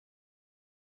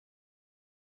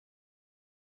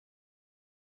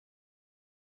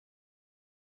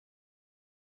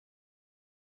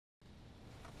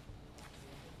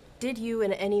Did you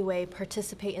in any way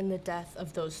participate in the death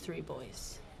of those 3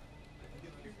 boys?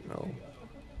 No.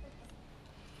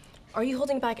 Are you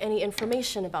holding back any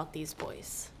information about these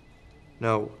boys?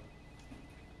 No.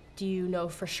 Do you know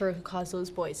for sure who caused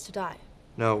those boys to die?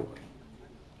 No.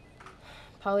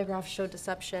 Polygraph showed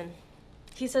deception.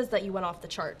 He says that you went off the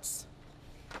charts.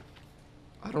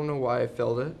 I don't know why I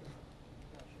failed it.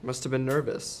 Must have been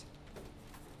nervous.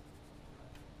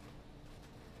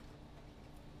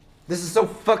 This is so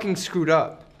fucking screwed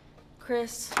up.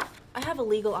 Chris, I have a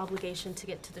legal obligation to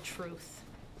get to the truth.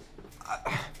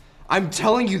 I'm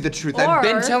telling you the truth. I've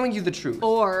been telling you the truth.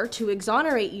 Or to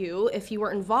exonerate you if you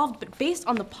were involved, but based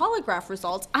on the polygraph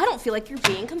results, I don't feel like you're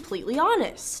being completely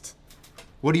honest.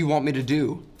 What do you want me to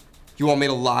do? You want me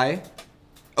to lie?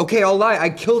 Okay, I'll lie. I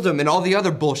killed him and all the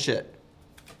other bullshit.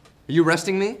 Are you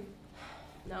arresting me?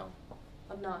 No,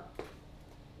 I'm not.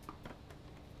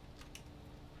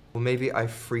 Well, maybe I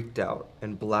freaked out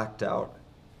and blacked out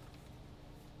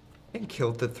and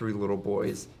killed the 3 little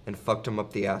boys and fucked them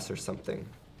up the ass or something.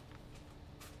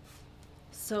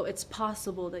 So it's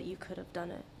possible that you could have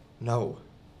done it. No.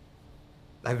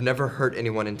 I've never hurt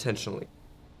anyone intentionally.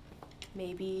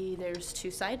 Maybe there's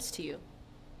 2 sides to you.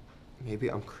 Maybe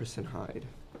I'm Chris and Hyde.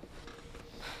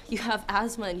 You have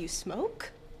asthma and you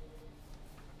smoke?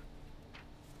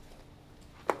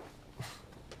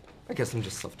 I guess I'm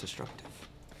just self-destructive.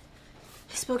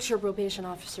 I spoke to your probation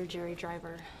officer, Jerry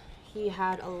Driver. He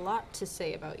had a lot to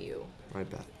say about you. I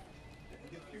bet.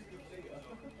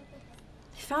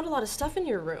 He found a lot of stuff in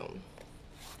your room.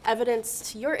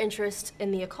 Evidence to your interest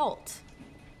in the occult.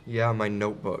 Yeah, my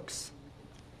notebooks.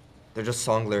 They're just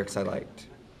song lyrics I liked.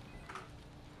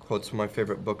 Quotes from my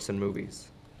favorite books and movies.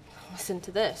 Listen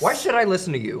to this. Why should I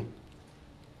listen to you?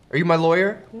 Are you my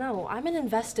lawyer? No, I'm an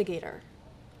investigator.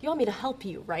 You want me to help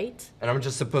you, right? And I'm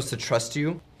just supposed to trust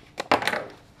you?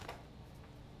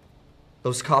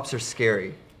 Those cops are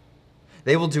scary.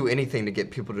 They will do anything to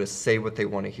get people to say what they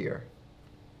want to hear.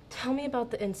 Tell me about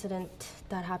the incident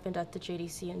that happened at the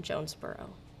JDC in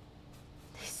Jonesboro.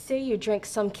 They say you drank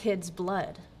some kid's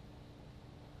blood.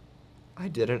 I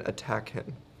didn't attack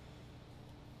him.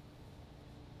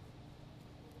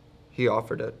 He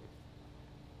offered it.